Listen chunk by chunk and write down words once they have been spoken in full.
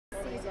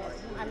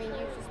I mean,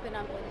 you've just been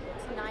unbelievable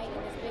tonight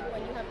in this big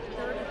one. You have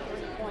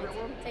 33 points.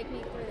 Take me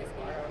through this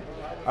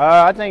game.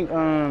 I think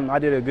I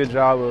did a good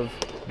job of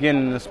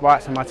getting in the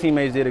spots, and my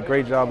teammates did a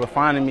great job of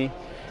finding me.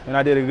 And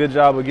I did a good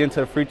job of getting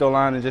to the free throw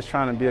line and just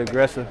trying to be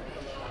aggressive.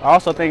 I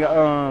also think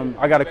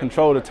I got to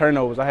control the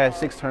turnovers. I had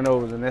 6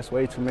 turnovers, and that's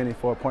way too many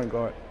for a point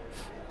guard.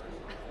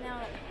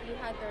 Now, you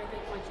had 33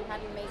 points. You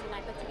had an amazing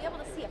night. But to be able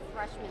to see a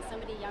freshman,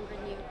 somebody younger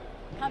than you,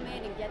 come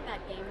in and get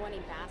that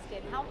game-winning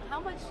basket, how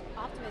much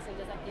optimism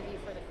does that give you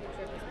for the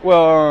future of this game?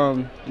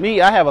 Well,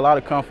 me, I have a lot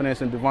of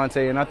confidence in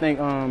Devontae, and I think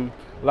a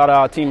lot of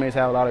our teammates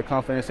have a lot of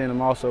confidence in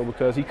him also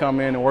because he come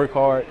in and work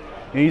hard,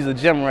 and he's a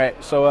gym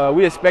rat. So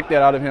we expect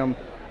that out of him.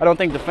 I don't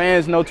think the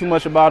fans know too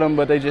much about him,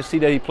 but they just see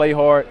that he play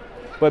hard.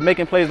 But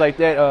making plays like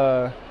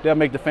that, they'll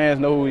make the fans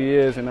know who he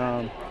is, and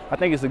I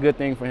think it's a good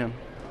thing for him.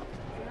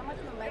 How much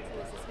momentum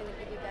is this going to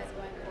give you guys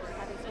going forward?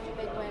 Having such a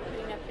big win,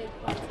 putting up big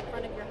points in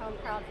front of your home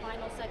crowd,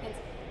 final seconds.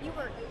 You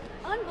were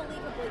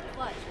unbelievably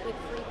clutch with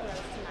free throws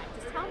tonight.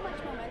 Just how much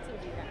momentum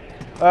do you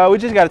have? We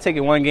just got to take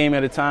it one game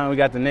at a time. We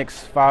got the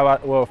next 4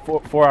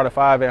 out of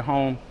 5 at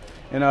home,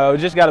 and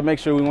we just got to make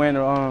sure we win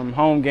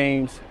home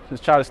games.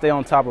 Just try to stay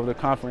on top of the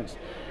conference.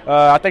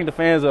 I think the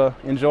fans will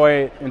enjoy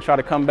it and try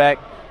to come back,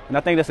 and I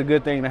think that's a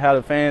good thing to have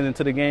the fans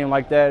into the game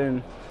like that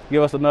and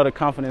give us another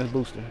confidence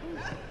booster.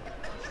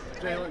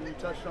 Jalen, you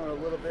touched on it a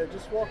little bit.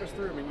 Just walk us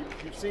through. I mean,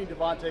 you've seen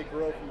Devontae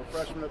grow from a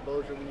freshman at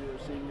Bossier when you were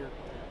a senior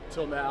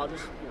till now.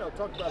 Just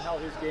talk about how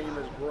his game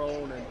has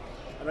grown, and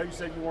I know you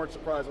said you weren't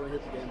surprised when he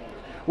hit the game.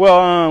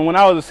 Well, when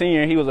I was a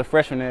senior, he was a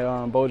freshman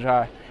at Bossier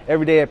High.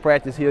 Every day at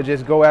practice, he'll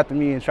just go after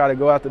me and try to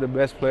go after the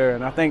best player.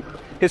 And I think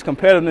his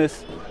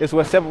competitiveness is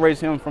what separates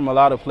him from a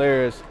lot of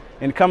players.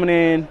 And coming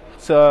in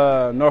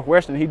to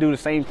Northwestern, he do the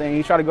same thing.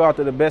 He try to go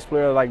after the best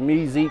player like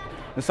me, Zeke,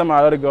 and some of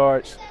our other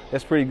guards.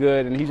 That's pretty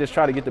good. And he just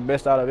try to get the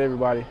best out of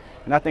everybody.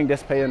 And I think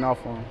that's paying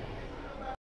off for him.